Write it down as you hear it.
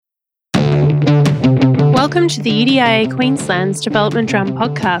Welcome to the UDIA Queensland's Development Drum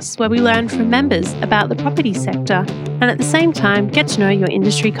podcast, where we learn from members about the property sector and at the same time get to know your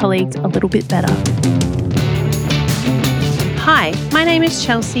industry colleagues a little bit better. Hi, my name is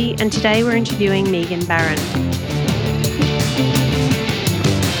Chelsea and today we're interviewing Megan Barron.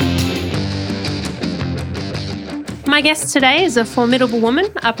 My guest today is a formidable woman,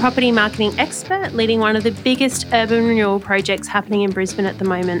 a property marketing expert leading one of the biggest urban renewal projects happening in Brisbane at the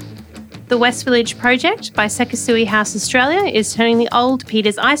moment. The West Village project by Sekisui House Australia is turning the old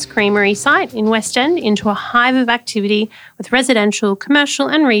Peter's Ice Creamery site in West End into a hive of activity with residential, commercial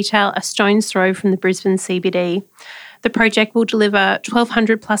and retail a stone's throw from the Brisbane CBD. The project will deliver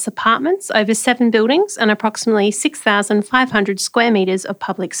 1,200 plus apartments over 7 buildings and approximately 6,500 square metres of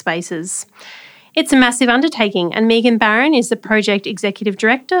public spaces. It's a massive undertaking, and Megan Barron is the Project Executive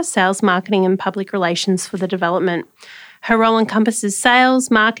Director, Sales, Marketing and Public Relations for the development. Her role encompasses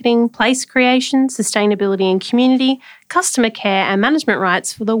sales, marketing, place creation, sustainability and community, customer care and management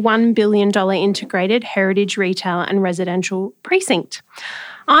rights for the $1 billion integrated heritage retail and residential precinct.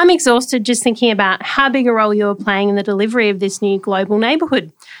 I'm exhausted just thinking about how big a role you're playing in the delivery of this new global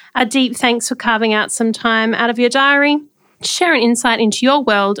neighbourhood. A deep thanks for carving out some time out of your diary to share an insight into your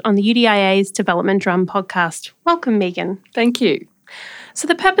world on the UDIA's Development Drum podcast. Welcome, Megan. Thank you. So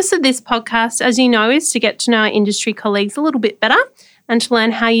the purpose of this podcast, as you know, is to get to know our industry colleagues a little bit better and to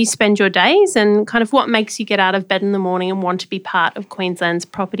learn how you spend your days and kind of what makes you get out of bed in the morning and want to be part of Queensland's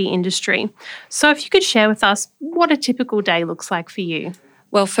property industry. So if you could share with us what a typical day looks like for you.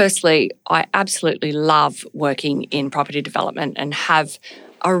 Well, firstly, I absolutely love working in property development and have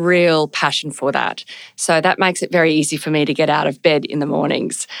a real passion for that. So that makes it very easy for me to get out of bed in the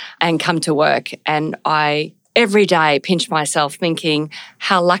mornings and come to work. And I every day pinch myself thinking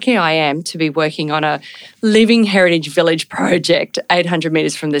how lucky I am to be working on a living heritage village project 800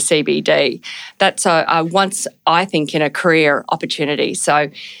 metres from the CBD. That's a once, I think, in a career opportunity. So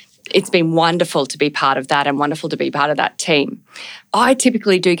it's been wonderful to be part of that and wonderful to be part of that team. I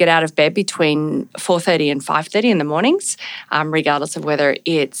typically do get out of bed between 4:30 and 5:30 in the mornings, regardless of whether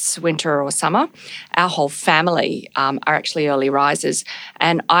it's winter or summer. Our whole family are actually early risers,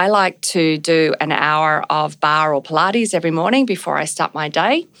 and I like to do an hour of bar or Pilates every morning before I start my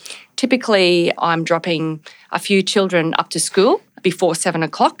day. Typically, I'm dropping a few children up to school before 7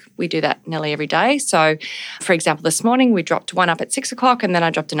 o'clock. We do that nearly every day. So, for example, this morning we dropped one up at 6 o'clock and then I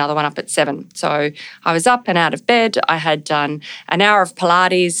dropped another one up at 7. So I was up and out of bed. I had done an hour of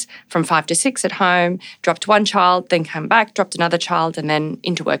Pilates from 5 to 6 at home, dropped one child, then came back, dropped another child and then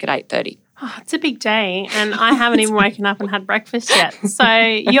into work at 8:30. Oh, it's a big day and I haven't even woken up and had breakfast yet. So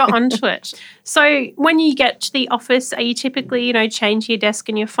you're onto it. So when you get to the office, are you typically, changing your desk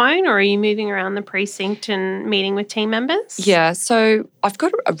and your phone or are you moving around the precinct and meeting with team members? Yeah, so I've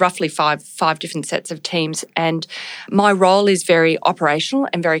got roughly five different sets of teams and my role is very operational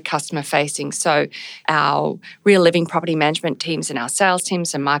and very customer facing. So our real living property management teams and our sales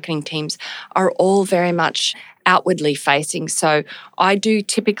teams and marketing teams are all very much outwardly facing. So I do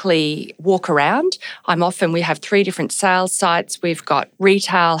typically walk around. We have 3 different sales sites. We've got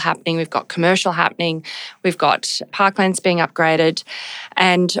retail happening, we've got commercial happening, we've got parklands being upgraded,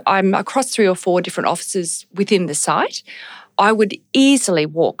 and I'm across 3 or 4 different offices within the site. I would easily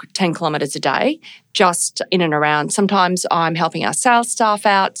walk 10 kilometres a day just in and around. Sometimes I'm helping our sales staff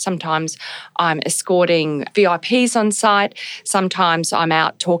out. Sometimes I'm escorting VIPs on site. Sometimes I'm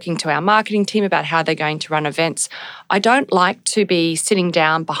out talking to our marketing team about how they're going to run events. I don't like to be sitting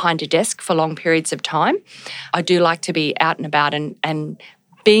down behind a desk for long periods of time. I do like to be out and about and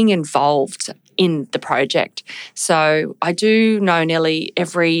being involved in the project. So I do know nearly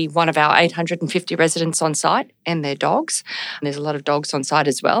every one of our 850 residents on site and their dogs. And there's a lot of dogs on site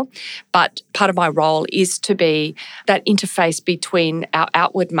as well. But part of my role is to be that interface between our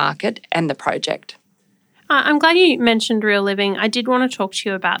outward market and the project. I'm glad you mentioned real living. I did want to talk to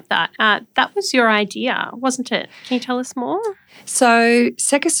you about that. That was your idea, wasn't it? Can you tell us more? So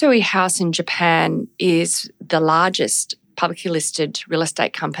Sekisui House in Japan is the largest publicly listed real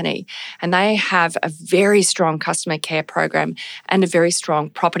estate company, and they have a very strong customer care program and a very strong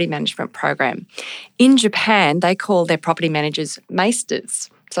property management program. In Japan, they call their property managers maesters.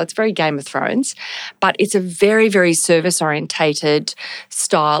 So it's very Game of Thrones, but it's a very, very service-orientated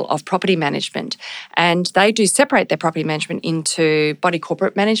style of property management. And they do separate their property management into body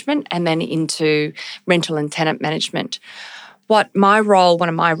corporate management and then into rental and tenant management. One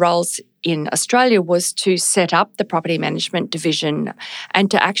of my roles in Australia was to set up the property management division and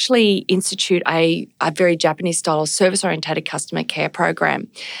to actually institute a very Japanese style service-oriented customer care program.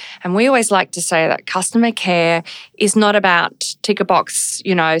 And we always like to say that customer care is not about tick a box,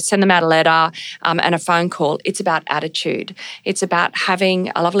 send them out a letter and a phone call. It's about attitude. It's about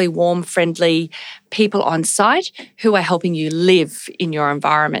having a lovely, warm, friendly people on site who are helping you live in your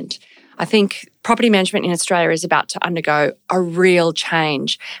environment. I think property management in Australia is about to undergo a real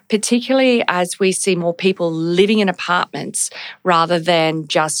change, particularly as we see more people living in apartments rather than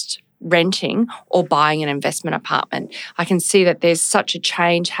just renting or buying an investment apartment. I can see that there's such a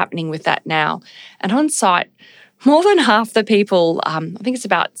change happening with that now. And on site, more than half the people, I think it's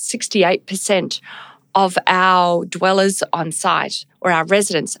about 68% of our dwellers on site or our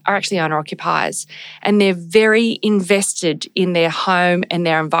residents are actually owner-occupiers, and they're very invested in their home and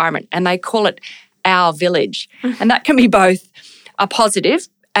their environment, and they call it our village. And that can be both a positive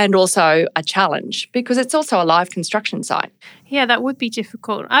and also a challenge because it's also a live construction site. Yeah, that would be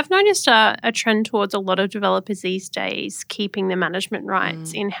difficult. I've noticed a trend towards a lot of developers these days keeping the management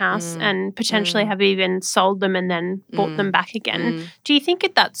rights in-house and potentially have even sold them and then bought them back again. Do you think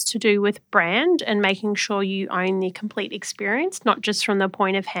that's to do with brand and making sure you own the complete experience, not just from the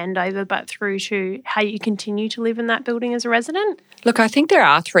point of handover but through to how you continue to live in that building as a resident? Look, I think there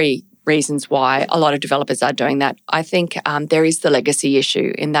are three reasons why a lot of developers are doing that. I think there is the legacy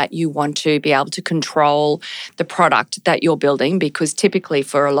issue in that you want to be able to control the product that you're building because typically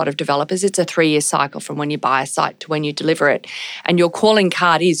for a lot of developers it's a 3-year cycle from when you buy a site to when you deliver it. And your calling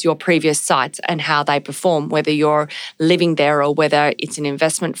card is your previous sites and how they perform, whether you're living there or whether it's an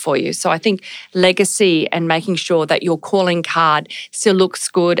investment for you. So I think legacy and making sure that your calling card still looks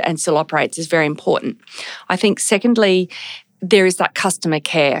good and still operates is very important. I think secondly, there is that customer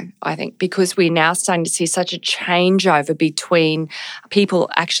care, I think, because we're now starting to see such a changeover between people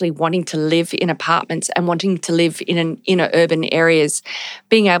actually wanting to live in apartments and wanting to live in inner urban areas.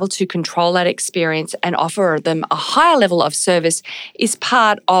 Being able to control that experience and offer them a higher level of service is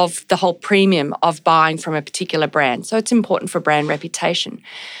part of the whole premium of buying from a particular brand. So it's important for brand reputation.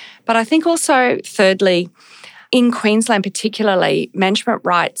 But I think also, thirdly, in Queensland particularly, management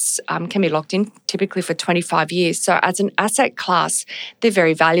rights can be locked in typically for 25 years. So as an asset class, they're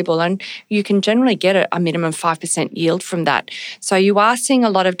very valuable and you can generally get a minimum 5% yield from that. So you are seeing a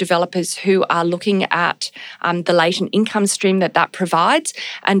lot of developers who are looking at the latent income stream that provides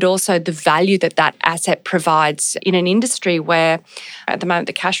and also the value that asset provides in an industry where at the moment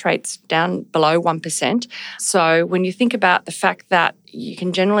the cash rate's down below 1%. So when you think about the fact that you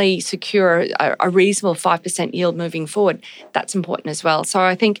can generally secure a reasonable 5% yield moving forward, that's important as well. So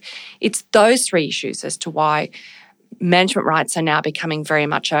I think it's those three issues as to why management rights are now becoming very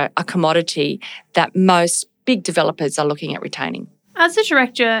much a commodity that most big developers are looking at retaining. As a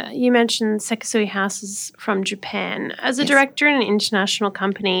director, you mentioned Sekisui House is from Japan. As a director in an international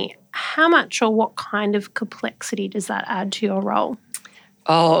company, how much or what kind of complexity does that add to your role?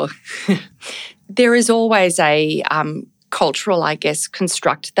 Oh, there is always a cultural,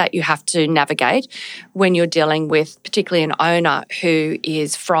 construct that you have to navigate when you're dealing with particularly an owner who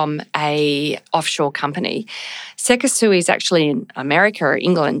is from a offshore company. Sekisui is actually in America,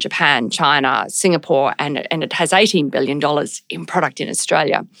 England, Japan, China, Singapore, and it has $18 billion in product in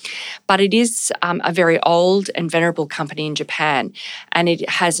Australia. But it is a very old and venerable company in Japan, and it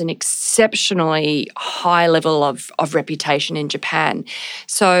has an exceptionally high level of reputation in Japan.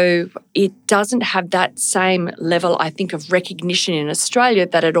 So it doesn't have that same level, I think, of recognition in Australia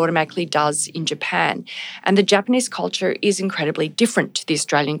that it automatically does in Japan. And the Japanese culture is incredibly different to the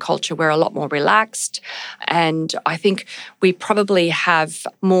Australian culture. We're a lot more relaxed, and I think we probably have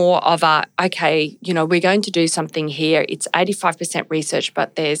more of we're going to do something here. It's 85% research,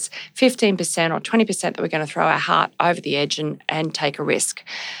 but there's 15% or 20% that we're going to throw our heart over the edge and take a risk.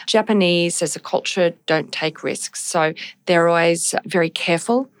 Japanese as a culture don't take risks, so they're always very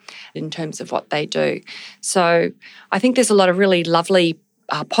careful in terms of what they do. So I think there's a lot of really lovely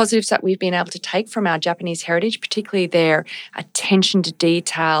positives that we've been able to take from our Japanese heritage, particularly their attention to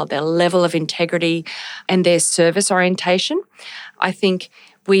detail, their level of integrity, and their service orientation. I think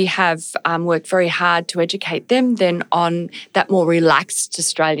we have worked very hard to educate them then on that more relaxed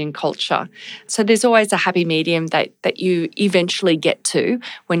Australian culture. So there's always a happy medium that you eventually get to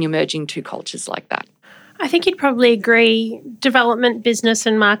when you're merging two cultures like that. I think you'd probably agree development, business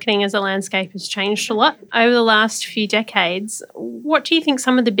and marketing as a landscape has changed a lot over the last few decades. What do you think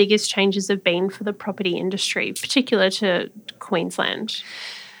some of the biggest changes have been for the property industry, particular to Queensland?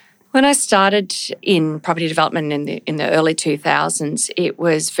 When I started in property development in the early 2000s, it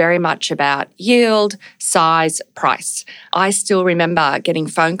was very much about yield, size, price. I still remember getting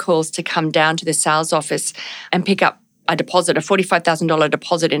phone calls to come down to the sales office and pick up a deposit, a $45,000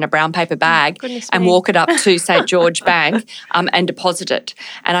 deposit in a brown paper bag and walk it up to St. George Bank and deposit it.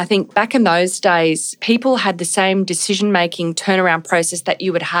 And I think back in those days, people had the same decision-making turnaround process that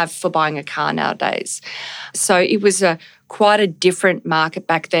you would have for buying a car nowadays. So it was quite a different market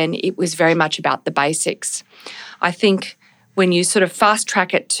back then. It was very much about the basics. I think when you sort of fast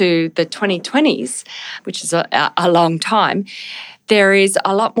track it to the 2020s, which is a long time, there is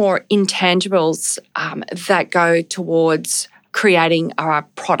a lot more intangibles that go towards creating a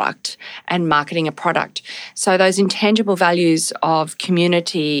product and marketing a product. So those intangible values of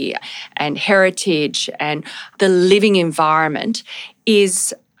community and heritage and the living environment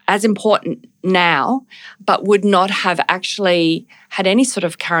is as important now, but would not have actually had any sort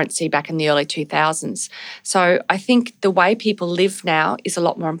of currency back in the early 2000s. So I think the way people live now is a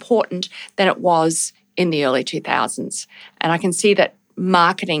lot more important than it was in the early 2000s. And I can see that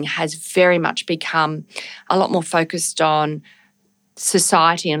marketing has very much become a lot more focused on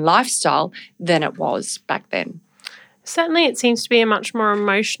society and lifestyle than it was back then. Certainly it seems to be a much more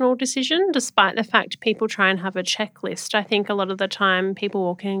emotional decision, despite the fact people try and have a checklist. I think a lot of the time people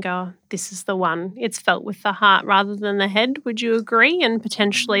walk in and go, this is the one. It's felt with the heart rather than the head. Would you agree? And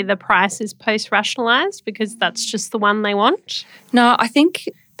potentially the price is post-rationalised because that's just the one they want? No, I think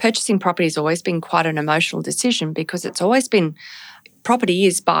purchasing property has always been quite an emotional decision because it's always been, property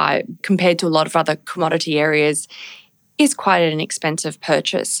is compared to a lot of other commodity areas, is quite an expensive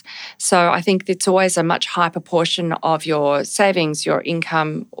purchase. So I think it's always a much higher proportion of your savings, your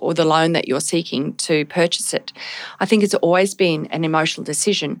income, or the loan that you're seeking to purchase it. I think it's always been an emotional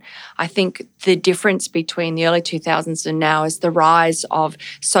decision. I think the difference between the early 2000s and now is the rise of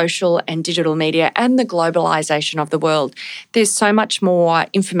social and digital media and the globalisation of the world. There's so much more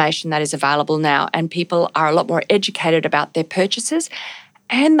information that is available now, and people are a lot more educated about their purchases,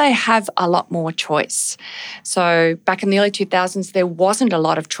 and they have a lot more choice. So back in the early 2000s, there wasn't a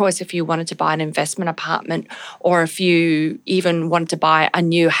lot of choice if you wanted to buy an investment apartment or if you even wanted to buy a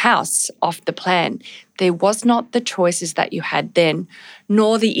new house off the plan. There was not the choices that you had then,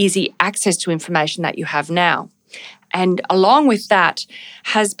 nor the easy access to information that you have now. And along with that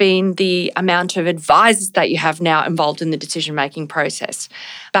has been the amount of advisors that you have now involved in the decision-making process.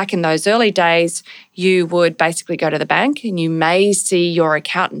 Back in those early days, you would basically go to the bank and you may see your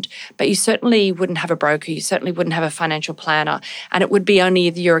accountant, but you certainly wouldn't have a broker, you certainly wouldn't have a financial planner, and it would be only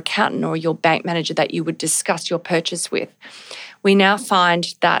either your accountant or your bank manager that you would discuss your purchase with. We now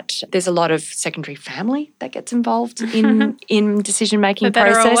find that there's a lot of secondary family that gets involved in decision-making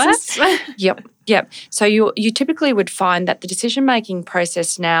processes. Yep. So you typically would find that the decision-making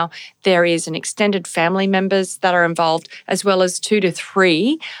process now, there is an extended family members that are involved, as well as 2 to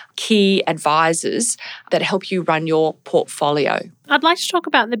 3 key advisors that help you run your portfolio. I'd like to talk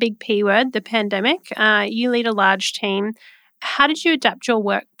about the big P word, the pandemic. You lead a large team. How did you adapt your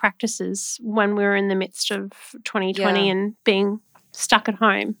work practices when we were in the midst of 2020 and being stuck at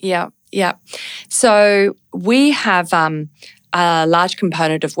home? Yeah. So we have a large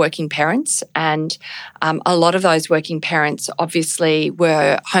component of working parents, and a lot of those working parents obviously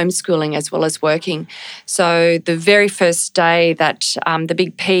were homeschooling as well as working. So the very first day that the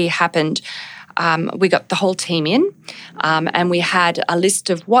big P happened, we got the whole team in and we had a list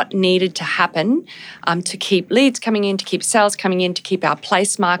of what needed to happen to keep leads coming in, to keep sales coming in, to keep our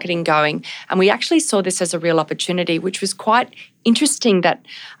place marketing going. And we actually saw this as a real opportunity, which was quite interesting that,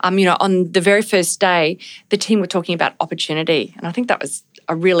 on the very first day, the team were talking about opportunity. And I think that was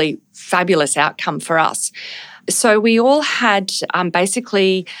a really fabulous outcome for us. So we all had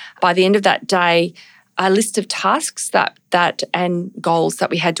basically, by the end of that day, a list of tasks that and goals that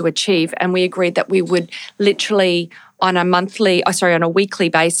we had to achieve, and we agreed that we would literally on a weekly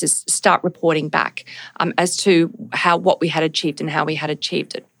basis start reporting back as to what we had achieved and how we had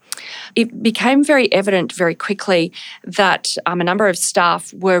achieved it. It became very evident very quickly that a number of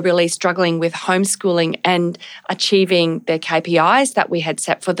staff were really struggling with homeschooling and achieving their KPIs that we had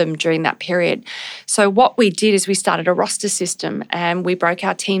set for them during that period. So what we did is we started a roster system and we broke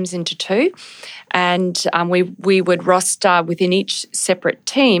our teams into 2. And we would roster within each separate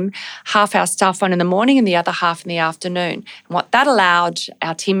team, half our staff on in the morning and the other half in the afternoon. And what that allowed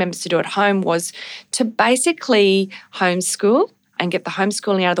our team members to do at home was to basically homeschool and get the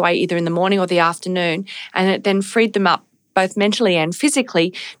homeschooling out of the way either in the morning or the afternoon, and it then freed them up both mentally and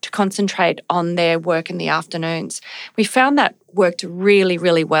physically to concentrate on their work in the afternoons. We found that worked really,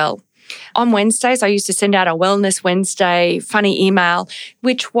 really well. On Wednesdays, I used to send out a Wellness Wednesday funny email,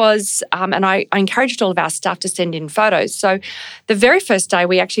 which was, and I encouraged all of our staff to send in photos. So the very first day,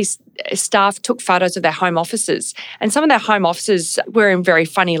 staff took photos of their home offices, and some of their home offices were in very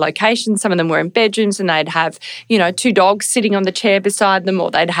funny locations. Some of them were in bedrooms, and they'd have, two dogs sitting on the chair beside them, or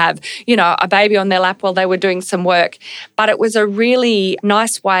they'd have, a baby on their lap while they were doing some work. But it was a really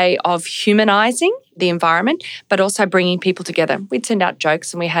nice way of humanising the environment, but also bringing people together. We'd send out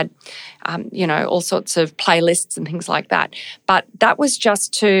jokes, and we had, all sorts of playlists and things like that. But that was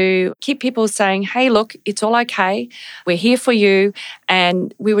just to keep people saying, hey, look, it's all okay. We're here for you.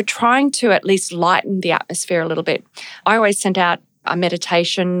 And we were trying to at least lighten the atmosphere a little bit. I always sent out a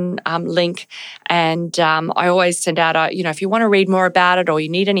meditation link, and I always send out if you want to read more about it or you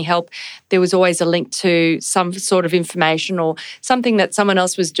need any help, there was always a link to some sort of information or something that someone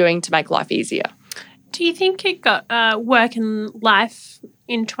else was doing to make life easier. Do you think it got work and life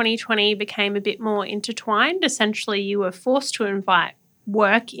in 2020 became a bit more intertwined? Essentially, you were forced to invite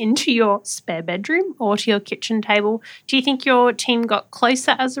work into your spare bedroom or to your kitchen table. Do you think your team got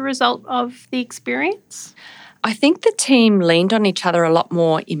closer as a result of the experience? I think the team leaned on each other a lot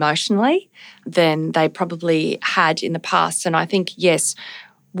more emotionally than they probably had in the past. And I think, yes,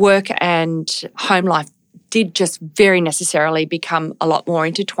 work and home life did just very necessarily become a lot more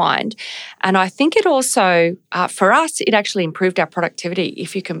intertwined. And I think it also, for us, it actually improved our productivity,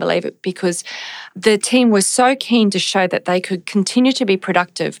 if you can believe it, because the team was so keen to show that they could continue to be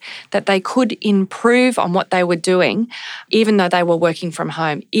productive, that they could improve on what they were doing, even though they were working from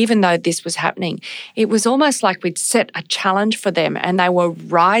home, even though this was happening. It was almost like we'd set a challenge for them and they were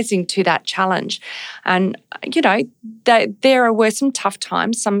rising to that challenge. And, there were some tough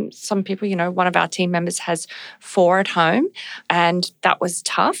times. Some people, one of our team members has 4 at home, and that was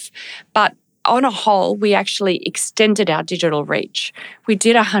tough. But on a whole, we actually extended our digital reach. We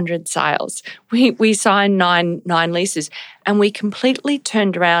did 100 sales. We signed nine leases, and we completely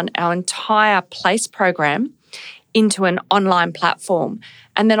turned around our entire place program into an online platform.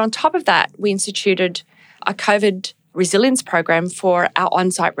 And then on top of that, we instituted a COVID resilience program for our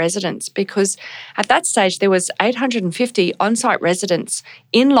on-site residents, because at that stage there was 850 on-site residents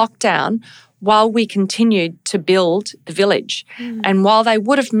in lockdown while we continued to build the village. And while they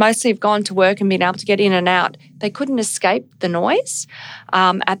would have mostly gone to work and been able to get in and out, they couldn't escape the noise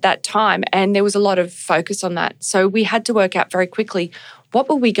at that time. And there was a lot of focus on that. So we had to work out very quickly, what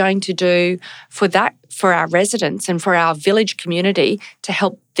were we going to do for our residents and for our village community to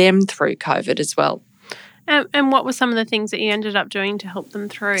help them through COVID as well. And what were some of the things that you ended up doing to help them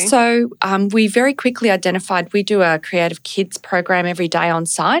through? So we very quickly identified we do a creative kids program every day on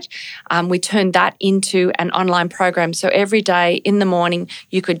site. We turned that into an online program. So every day in the morning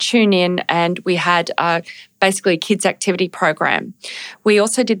you could tune in, and we had basically a kids activity program. We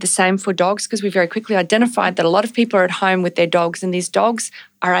also did the same for dogs, because we very quickly identified that a lot of people are at home with their dogs, and these dogs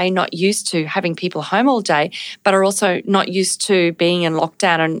are not used to having people home all day, but are also not used to being in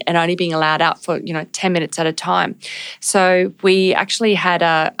lockdown and only being allowed out for 10 minutes at a time. So we actually had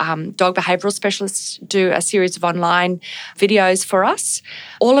a dog behavioural specialist do a series of online videos for us.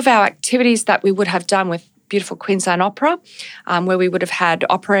 All of our activities that we would have done with beautiful Queensland Opera, where we would have had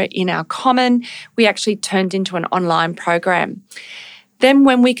opera in our common, we actually turned into an online program. Then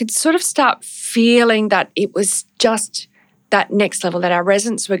when we could sort of start feeling that it was just that next level, that our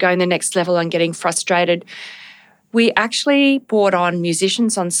residents were going the next level and getting frustrated, we actually brought on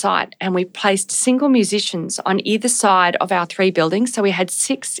musicians on site, and we placed single musicians on either side of our 3 buildings. So we had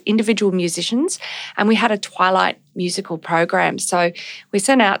 6 individual musicians, and we had a twilight musical program. So we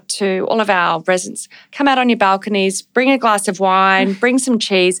sent out to all of our residents, come out on your balconies, bring a glass of wine, bring some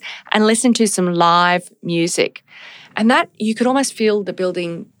cheese, and listen to some live music. And that, you could almost feel the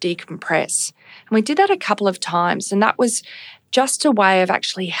building decompress. And we did that a couple of times, and that was just a way of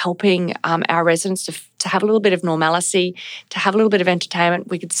actually helping our residents to have a little bit of normalcy, to have a little bit of entertainment.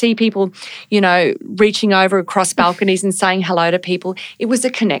 We could see people, reaching over across balconies and saying hello to people. It was a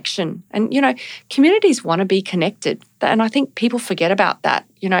connection. And, communities want to be connected. And I think people forget about that.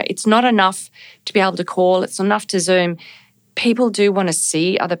 It's not enough to be able to call. It's not enough to Zoom. People do want to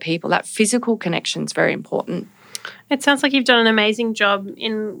see other people. That physical connection is very important. It sounds like you've done an amazing job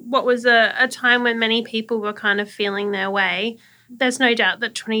in what was a time when many people were kind of feeling their way. There's no doubt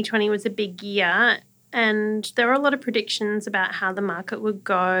that 2020 was a big year, and there were a lot of predictions about how the market would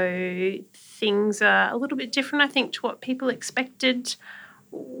go. Things are a little bit different, I think, to what people expected.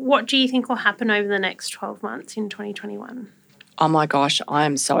 What do you think will happen over the next 12 months in 2021? Oh my gosh, I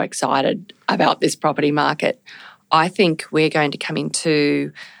am so excited about this property market. I think we're going to come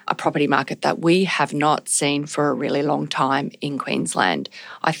into a property market that we have not seen for a really long time in Queensland.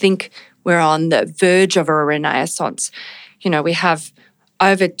 I think we're on the verge of a renaissance. We have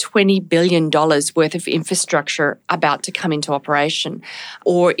over $20 billion worth of infrastructure about to come into operation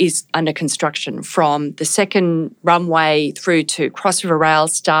or is under construction, from the second runway through to Cross River Rail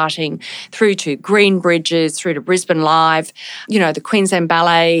starting, through to green bridges, through to Brisbane Live, the Queensland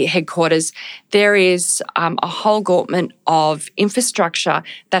Ballet headquarters. There is a whole gauntlet of infrastructure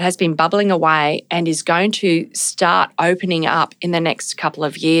that has been bubbling away and is going to start opening up in the next couple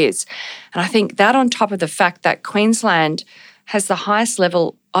of years. And I think that, on top of the fact that Queensland has the highest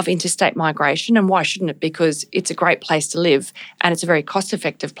level of interstate migration, and why shouldn't it? Because it's a great place to live and it's a very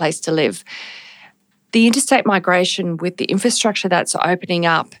cost-effective place to live. The interstate migration with the infrastructure that's opening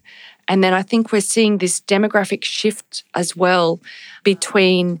up, and then I think we're seeing this demographic shift as well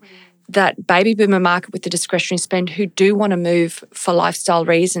between that baby boomer market with the discretionary spend who do want to move for lifestyle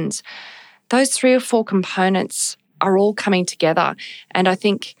reasons. Those 3 or 4 components are all coming together, and I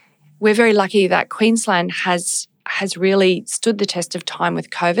think we're very lucky that Queensland has really stood the test of time with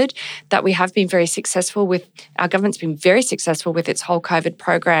COVID, that we have been very successful with, our government's been very successful with its whole COVID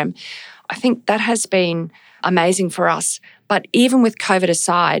program. I think that has been amazing for us. But even with COVID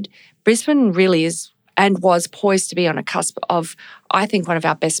aside, Brisbane really is and was poised to be on a cusp of, I think, one of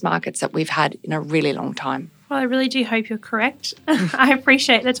our best markets that we've had in a really long time. Well, I really do hope you're correct. I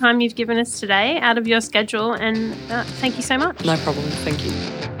appreciate the time you've given us today out of your schedule, and thank you so much. No problem. Thank you.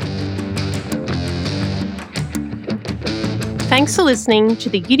 Thanks for listening to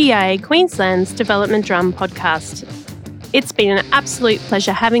the UDIA Queensland's Development Drum podcast. It's been an absolute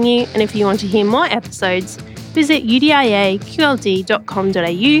pleasure having you, and if you want to hear more episodes, visit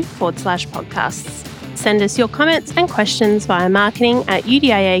udiaqld.com.au/podcasts. Send us your comments and questions via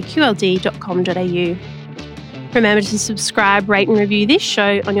marketing@udiaqld.com.au. Remember to subscribe, rate and review this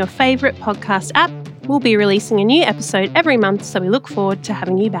show on your favourite podcast app. We'll be releasing a new episode every month, so we look forward to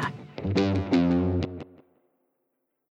having you back.